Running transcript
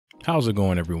How's it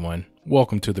going, everyone?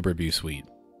 Welcome to the Review Suite.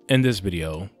 In this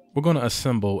video, we're going to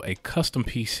assemble a custom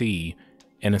PC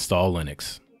and install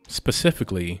Linux,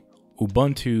 specifically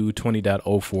Ubuntu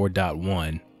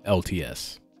 20.04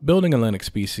 LTS. Building a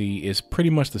Linux PC is pretty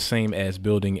much the same as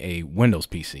building a Windows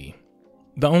PC.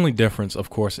 The only difference, of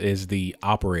course, is the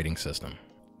operating system.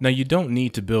 Now, you don't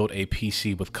need to build a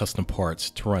PC with custom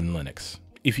parts to run Linux.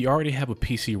 If you already have a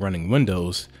PC running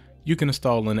Windows, you can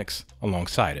install Linux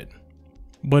alongside it.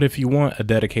 But if you want a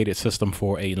dedicated system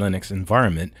for a Linux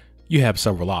environment, you have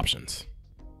several options.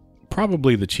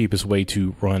 Probably the cheapest way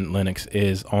to run Linux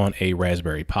is on a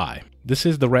Raspberry Pi. This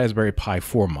is the Raspberry Pi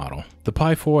 4 model. The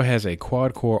Pi 4 has a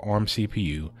quad-core ARM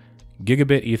CPU,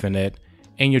 gigabit Ethernet,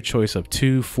 and your choice of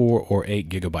 2, 4, or 8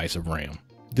 gigabytes of RAM.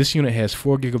 This unit has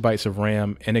 4 gigabytes of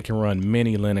RAM and it can run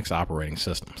many Linux operating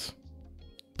systems.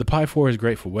 The Pi 4 is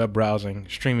great for web browsing,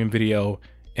 streaming video,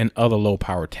 and other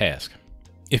low-power tasks.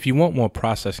 If you want more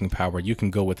processing power, you can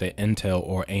go with an Intel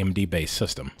or AMD based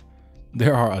system.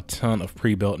 There are a ton of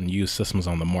pre-built and used systems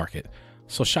on the market,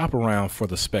 so shop around for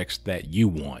the specs that you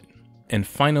want. And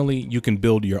finally, you can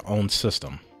build your own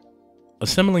system.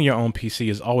 Assembling your own PC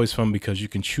is always fun because you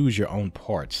can choose your own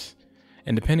parts.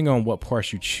 And depending on what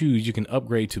parts you choose, you can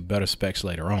upgrade to better specs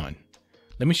later on.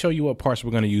 Let me show you what parts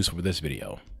we're going to use for this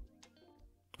video.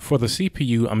 For the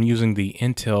CPU, I'm using the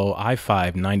Intel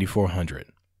i5 9400.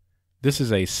 This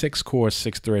is a 6-core,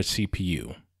 6-thread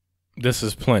CPU. This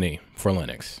is plenty for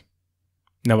Linux.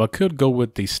 Now, I could go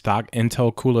with the stock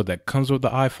Intel cooler that comes with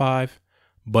the i5,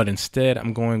 but instead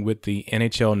I'm going with the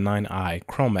NHL 9i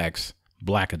Chromax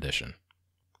Black Edition.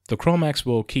 The Chromax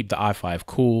will keep the i5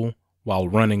 cool while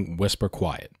running whisper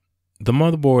quiet. The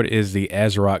motherboard is the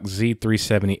ASRock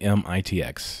Z370M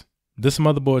ITX. This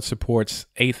motherboard supports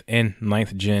 8th and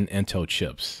 9th gen Intel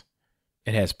chips.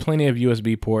 It has plenty of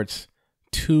USB ports,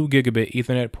 2 gigabit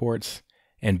Ethernet ports,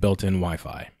 and built-in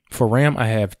Wi-Fi. For RAM, I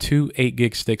have 2 8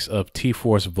 gig sticks of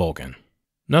T-Force Vulkan.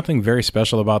 Nothing very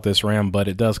special about this RAM, but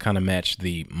it does kind of match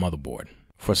the motherboard.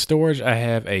 For storage, I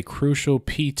have a Crucial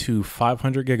P2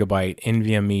 500 gigabyte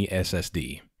NVMe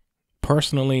SSD.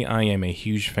 Personally, I am a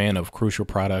huge fan of Crucial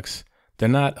products. They're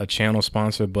not a channel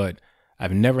sponsor, but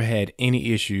I've never had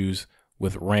any issues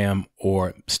with RAM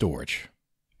or storage.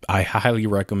 I highly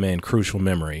recommend Crucial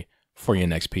memory for your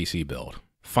next PC build.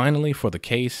 Finally, for the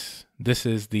case, this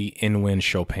is the Inwin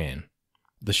Chopin.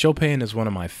 The Chopin is one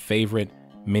of my favorite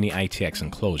mini ITX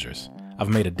enclosures. I've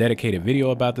made a dedicated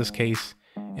video about this case,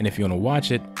 and if you want to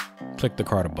watch it, click the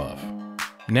card above.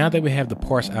 Now that we have the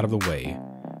parts out of the way,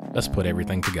 let's put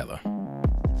everything together.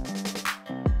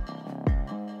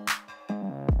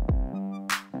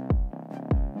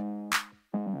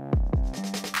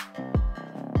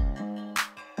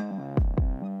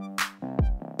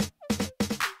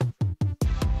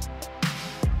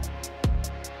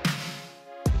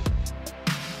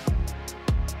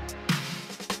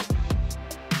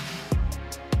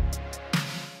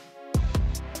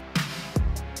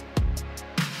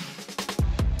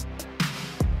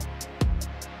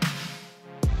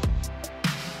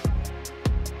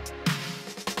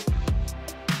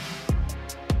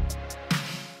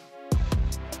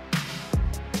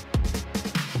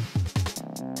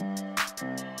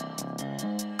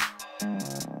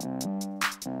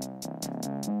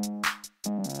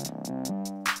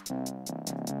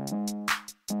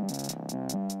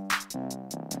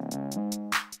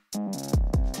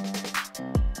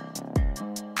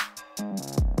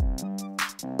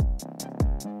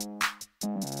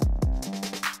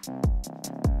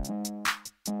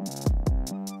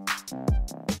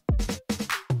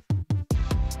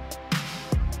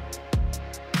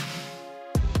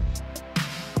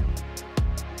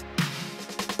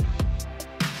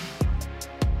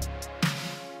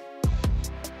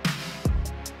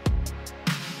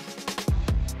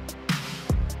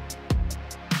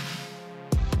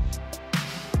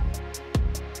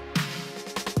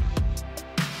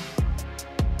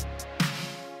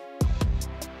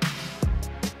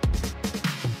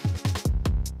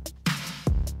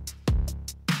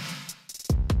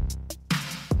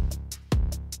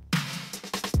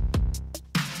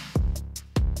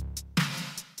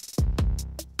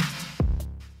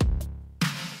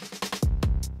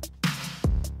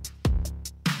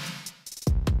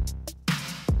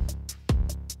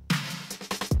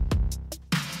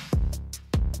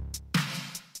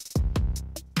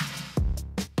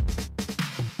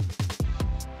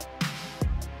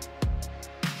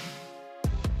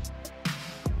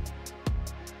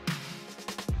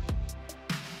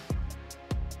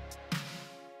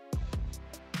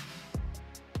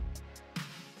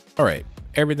 All right,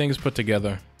 everything is put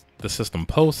together. The system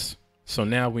posts, So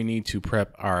now we need to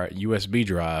prep our USB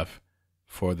drive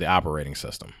for the operating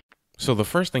system. So the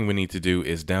first thing we need to do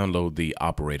is download the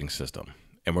operating system,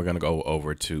 and we're going to go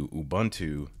over to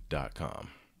Ubuntu.com.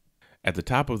 At the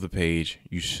top of the page,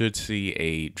 you should see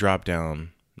a drop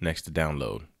down next to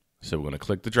download. So we're going to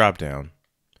click the drop down,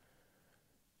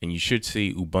 and you should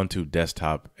see Ubuntu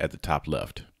desktop at the top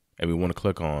left. And we want to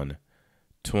click on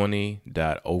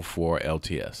 20.04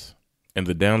 LTS, and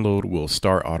the download will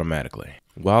start automatically.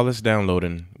 While it's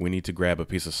downloading, we need to grab a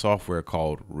piece of software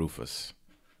called Rufus.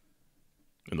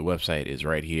 And the website is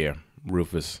right here,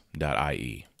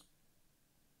 rufus.ie.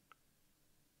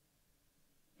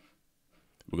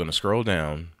 We're going to scroll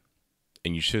down,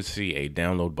 and you should see a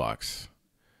download box.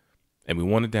 And we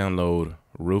want to download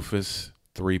Rufus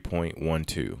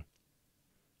 3.12.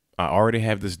 I already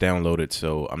have this downloaded,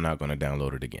 so I'm not going to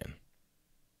download it again.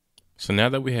 So now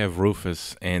that we have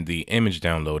Rufus and the image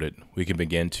downloaded, we can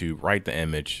begin to write the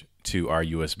image to our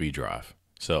USB drive.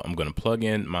 So I'm going to plug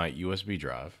in my USB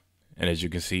drive. And as you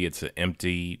can see, it's an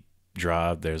empty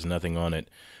drive. There's nothing on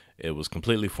it. It was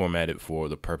completely formatted for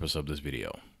the purpose of this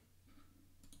video.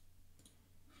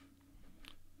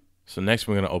 So next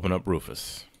we're going to open up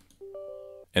Rufus.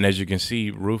 And as you can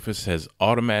see, Rufus has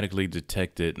automatically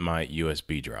detected my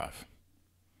USB drive.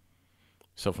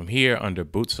 So from here, under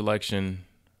boot selection,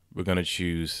 we're going to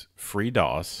choose free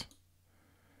DOS.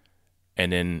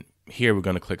 And then here we're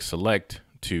going to click select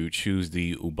to choose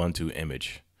the Ubuntu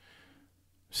image.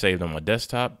 Saved on my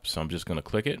desktop, so I'm just going to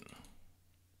click it.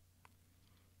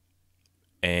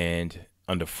 And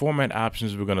under format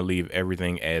options, we're going to leave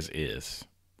everything as is.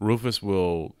 Rufus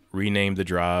will rename the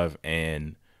drive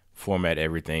and format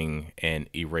everything and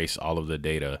erase all of the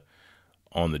data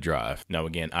on the drive. Now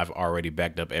again, I've already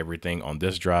backed up everything on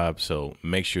this drive, so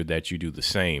make sure that you do the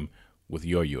same with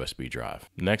your USB drive.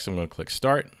 Next, I'm going to click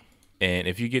start. And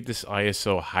if you get this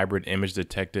ISO hybrid image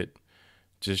detected,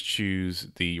 just choose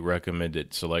the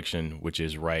recommended selection, which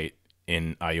is right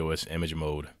in iOS image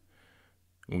mode.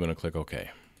 I'm going to click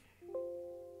OK.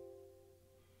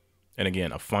 And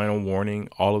again, a final warning,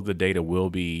 all of the data will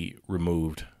be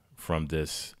removed from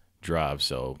this drive.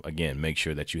 So again, make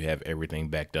sure that you have everything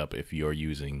backed up if you're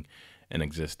using an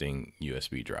existing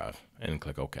USB drive, and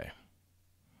click OK.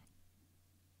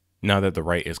 Now that the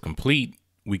write is complete,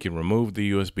 we can remove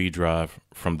the USB drive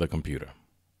from the computer.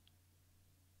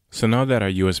 So now that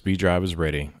our USB drive is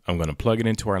ready, I'm going to plug it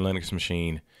into our Linux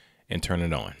machine and turn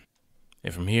it on.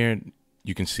 And from here,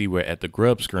 you can see we're at the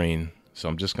grub screen. So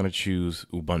I'm just going to choose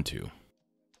Ubuntu.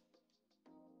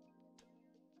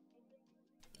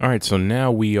 All right, so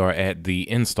now we are at the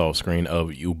install screen of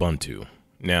Ubuntu.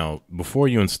 Now, before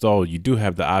you install, you do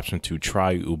have the option to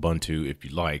try Ubuntu if you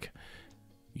like.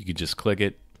 You can just click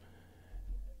it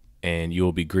and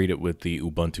you'll be greeted with the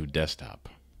Ubuntu desktop.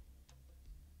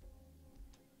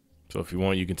 So if you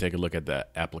want, you can take a look at the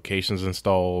applications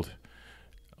installed,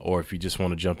 or if you just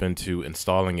want to jump into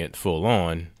installing it full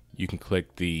on, you can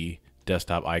click the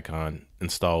desktop icon,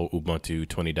 install Ubuntu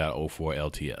 20.04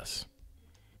 LTS.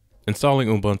 Installing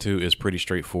Ubuntu is pretty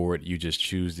straightforward. You just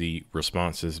choose the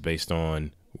responses based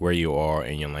on where you are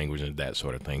and your language and that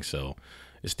sort of thing. So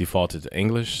it's defaulted to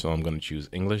English, so I'm going to choose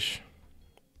English.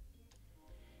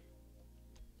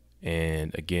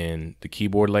 And again, the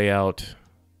keyboard layout,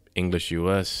 English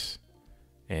US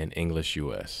and English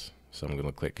US. So I'm going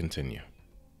to click continue.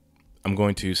 I'm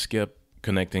going to skip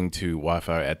connecting to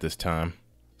Wi-Fi at this time.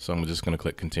 So I'm just going to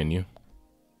click continue.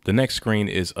 The next screen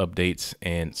is updates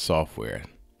and software.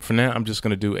 For now, I'm just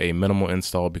going to do a minimal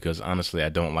install because honestly, I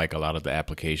don't like a lot of the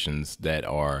applications that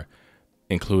are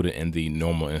included in the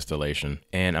normal installation.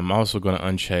 And I'm also going to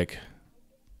uncheck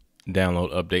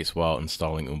download updates while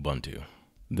installing Ubuntu.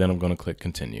 Then I'm going to click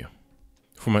continue.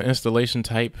 For my installation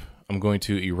type, I'm going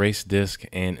to erase disk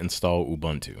and install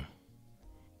Ubuntu.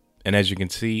 And as you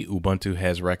can see, Ubuntu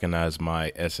has recognized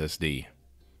my SSD.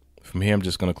 From here, I'm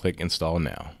just going to click install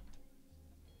now.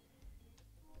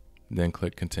 Then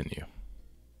click continue.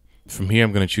 From here,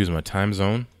 I'm going to choose my time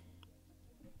zone,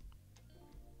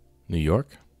 New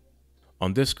York.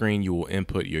 On this screen, you will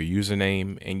input your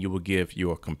username and you will give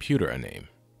your computer a name.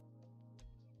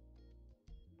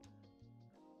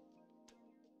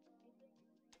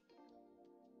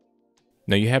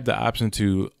 Now you have the option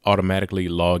to automatically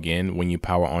log in when you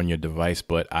power on your device,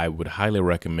 but I would highly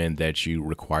recommend that you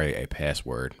require a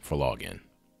password for login.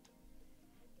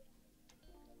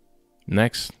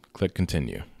 Next, click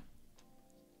continue.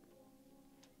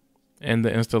 And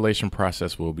the installation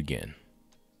process will begin.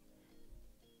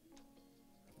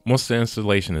 Once the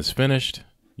installation is finished,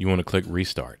 you want to click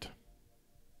restart.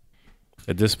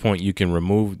 At this point, you can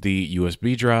remove the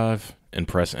USB drive and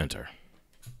press enter.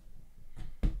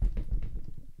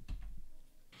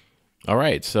 All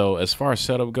right, so as far as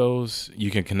setup goes,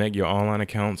 you can connect your online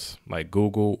accounts like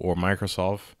Google or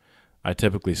Microsoft. I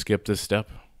typically skip this step,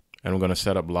 and I'm going to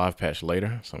set up live patch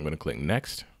later. So I'm going to click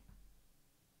next.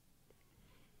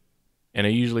 And I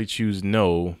usually choose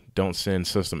no, don't send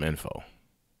system info.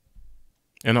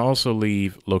 And I also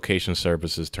leave location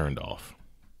services turned off.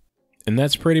 And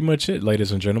that's pretty much it,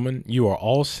 ladies and gentlemen. You are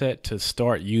all set to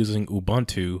start using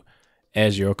Ubuntu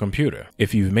as your computer.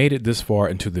 If you've made it this far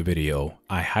into the video,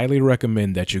 I highly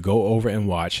recommend that you go over and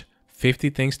watch 50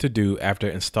 Things to Do After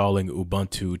Installing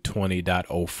Ubuntu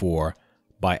 20.04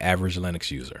 by Average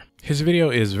Linux User. His video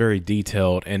is very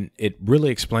detailed and it really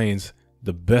explains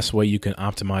the best way you can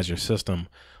optimize your system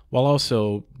while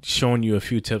also showing you a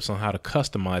few tips on how to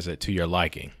customize it to your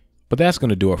liking. But that's going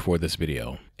to do it for this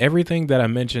video. Everything that I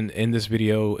mentioned in this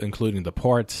video, including the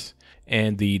parts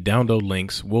and the download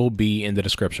links, will be in the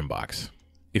description box.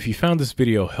 If you found this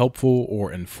video helpful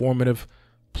or informative,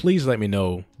 please let me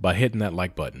know by hitting that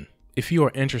like button. If you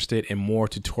are interested in more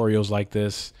tutorials like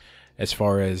this, as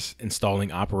far as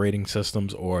installing operating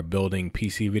systems or building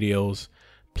PC videos,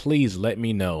 please let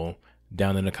me know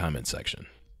down in the comment section.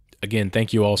 Again,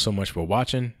 thank you all so much for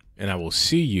watching, and I will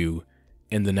see you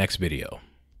in the next video.